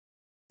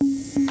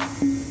Welcome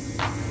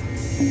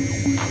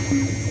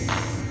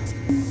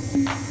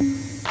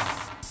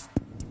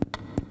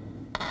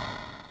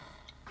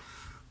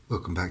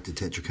back to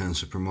Tetracan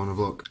Super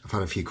Monovlog. I've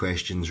had a few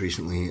questions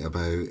recently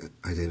about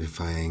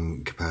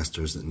identifying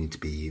capacitors that need to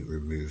be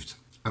removed.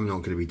 I'm not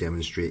going to be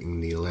demonstrating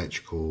the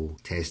electrical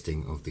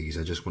testing of these.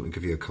 I just want to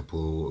give you a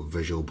couple of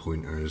visual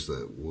pointers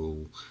that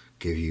will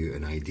give you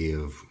an idea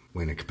of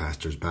when a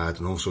capacitor is bad,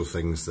 and also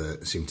things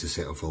that seem to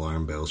set off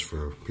alarm bells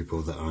for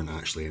people that aren't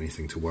actually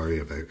anything to worry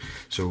about.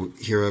 So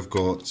here I've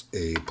got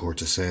a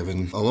Porta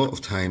 7. A lot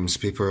of times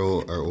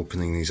people are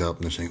opening these up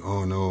and they're saying,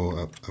 oh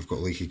no, I've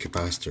got leaky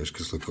capacitors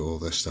because look at all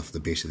this stuff at the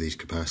base of these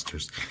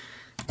capacitors.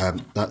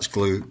 That's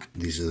glue.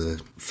 These are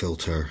the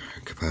filter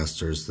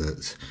capacitors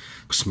that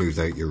smooth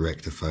out your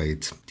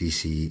rectified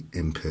DC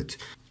input.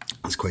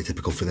 It's quite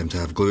typical for them to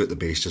have glue at the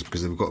base just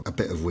because they've got a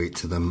bit of weight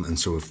to them, and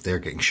so if they're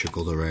getting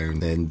shuffled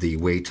around, then the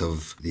weight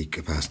of the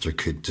capacitor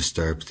could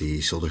disturb the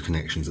solder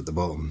connections at the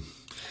bottom.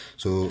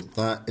 So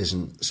that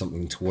isn't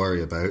something to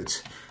worry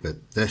about,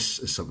 but this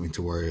is something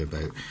to worry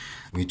about.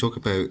 When you talk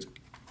about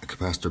a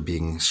capacitor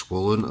being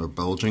swollen or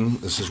bulging,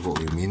 this is what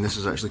we mean. This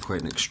is actually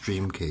quite an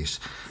extreme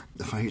case.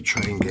 If I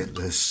try and get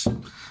this,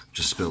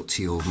 just spilt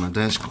tea over my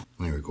desk.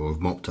 There we go, I've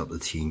mopped up the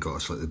tea and got a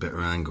slightly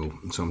better angle.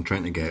 So I'm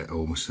trying to get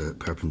almost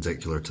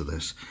perpendicular to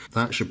this.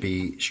 That should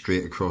be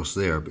straight across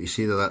there, but you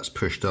see that that's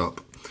pushed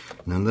up.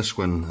 And on this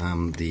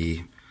one,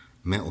 the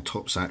metal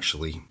top's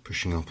actually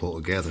pushing up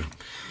altogether.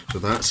 So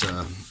that's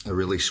a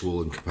really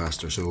swollen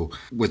capacitor. So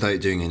without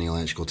doing any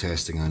electrical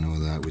testing, I know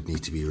that would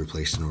need to be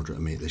replaced in order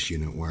to make this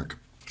unit work.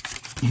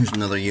 Here's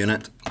another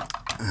unit.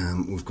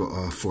 We've got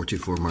a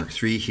 424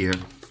 Mark III here,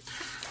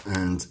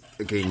 and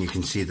again you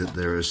can see that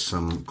there is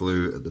some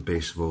glue at the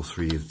base of all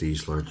three of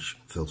these large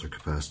filter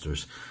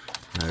capacitors.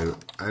 Now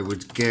I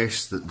would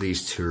guess that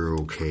these two are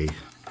okay.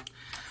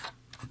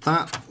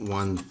 That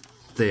one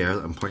there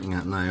that I'm pointing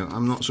at now,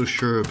 I'm not so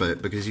sure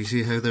about, because you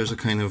see how there's a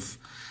kind of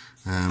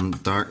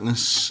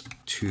darkness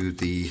to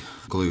the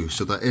glue.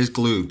 So that is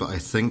glue, but I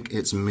think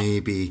it's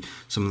maybe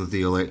some of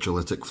the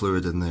electrolytic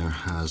fluid in there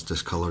has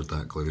discoloured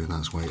that glue, and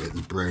that's why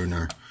it's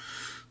browner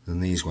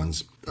than these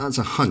ones. That's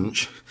a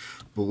hunch,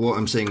 but what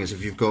I'm saying is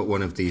if you've got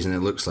one of these and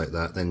it looks like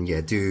that, then yeah,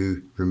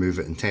 do remove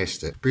it and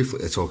test it. Briefly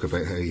to talk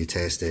about how you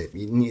test it,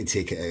 you need to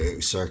take it out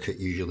of circuit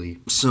usually.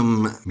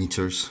 Some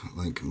meters,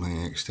 like my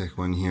X-Tech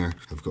one here,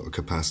 have got a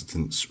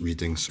capacitance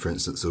readings. For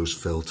instance, those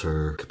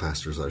filter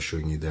capacitors that I was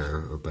showing you there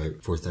are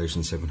about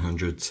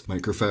 4,700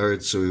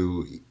 microfarads.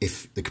 So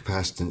if the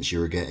capacitance you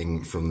were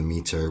getting from the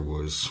meter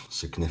was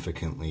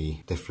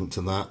significantly different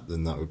to that,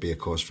 then that would be a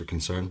cause for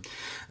concern.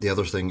 The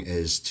other thing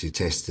is to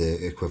test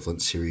the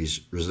equivalent series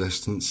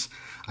resistance.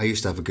 I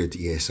used to have a good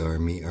ESR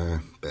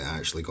meter, but it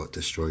actually got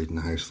destroyed in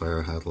the house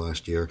fire I had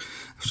last year.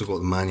 I've still got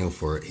the manual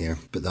for it here,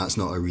 but that's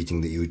not a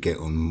reading that you would get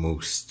on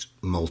most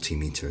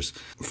multimeters.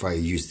 If I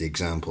use the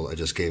example I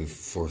just gave,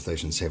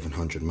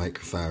 4,700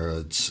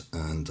 microfarads,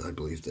 and I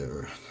believe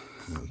they're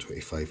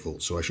 25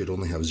 volts, so I should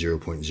only have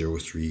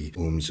 0.03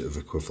 ohms of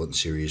equivalent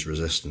series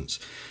resistance.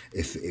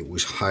 If it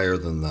was higher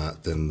than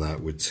that, then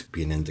that would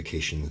be an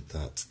indication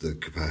that the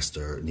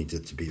capacitor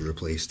needed to be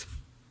replaced.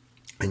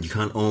 And you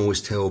can't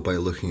always tell by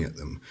looking at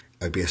them.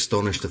 I'd be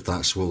astonished if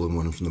that swollen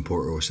one from the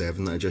Porta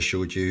 07 that I just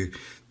showed you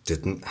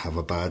didn't have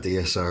a bad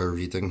ESR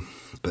reading.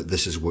 But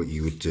this is what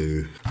you would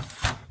do,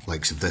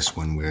 like this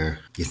one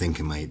where you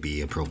think it might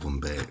be a problem,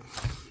 but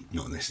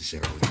not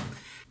necessarily.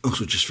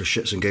 Also, just for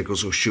shits and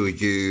giggles, I'll show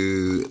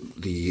you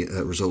the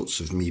results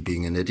of me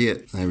being an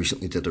idiot. I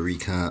recently did a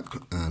recap,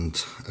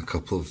 and a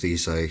couple of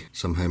these I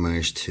somehow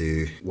managed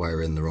to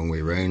wire in the wrong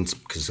way around,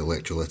 because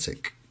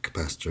electrolytic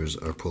capacitors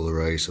are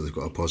polarized, so they've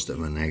got a positive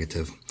and a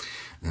negative.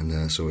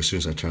 And so as soon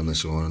as I turned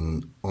this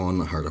on,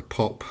 I heard a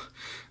pop,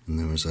 and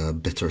there was a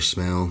bitter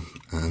smell,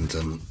 and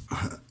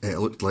it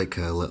looked like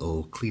a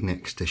little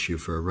Kleenex tissue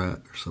for a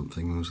rat or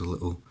something. There was a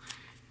little,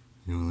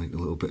 you know, like a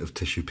little bit of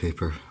tissue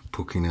paper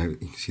poking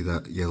out. You can see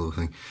that yellow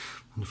thing.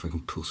 I wonder if I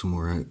can pull some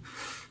more out.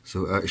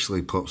 So it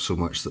actually popped so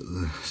much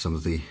that some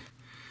of the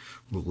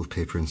roll of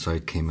paper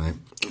inside came out.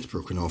 It's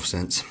broken off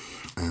since.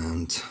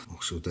 And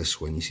also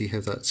this one, you see how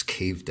that's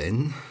caved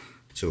in?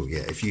 So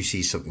yeah, if you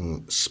see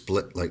something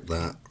split like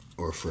that,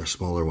 or for a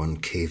smaller one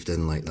caved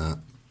in like that,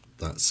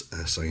 that's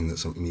a sign that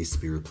something needs to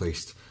be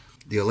replaced.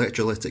 The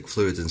electrolytic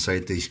fluid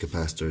inside these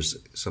capacitors,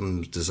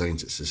 some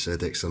designs it's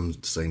acidic, some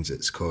designs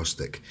it's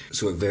caustic.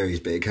 So it varies,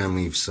 but it can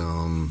leave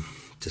some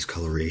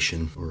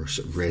discoloration or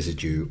sort of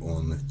residue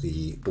on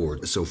the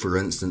board. So for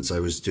instance,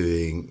 I was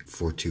doing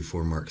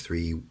 424 Mark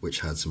III, which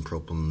had some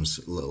problems,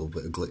 a little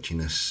bit of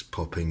glitchiness,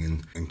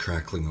 popping and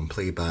crackling on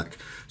playback.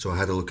 So I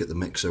had a look at the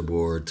mixer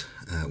board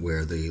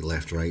where the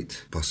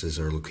left-right buses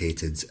are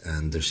located,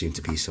 and there seemed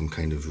to be some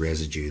kind of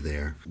residue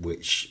there,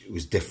 which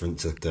was different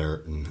to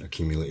dirt and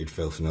accumulated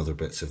filth and other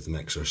bits of the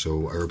mixer.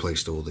 So I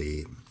replaced all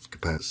the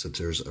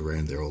capacitors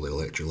around there, all the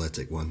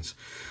electrolytic ones,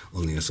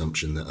 on the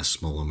assumption that a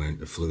small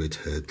amount of fluid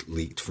had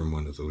leaked from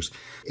one of those.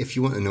 If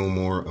you want to know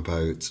more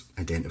about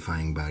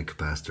identifying bad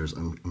capacitors,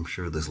 I'm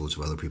sure there's loads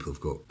of other people who've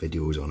got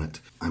videos on it.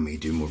 I may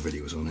do more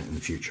videos on it in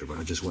the future, but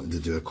I just wanted to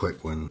do a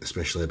quick one,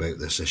 especially about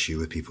this issue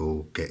with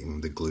people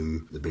getting the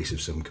glue, the base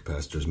of some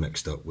capacitors,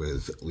 mixed up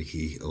with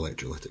leaky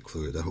electrolytic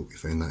fluid. I hope you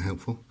found that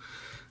helpful,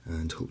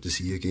 and hope to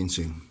see you again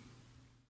soon.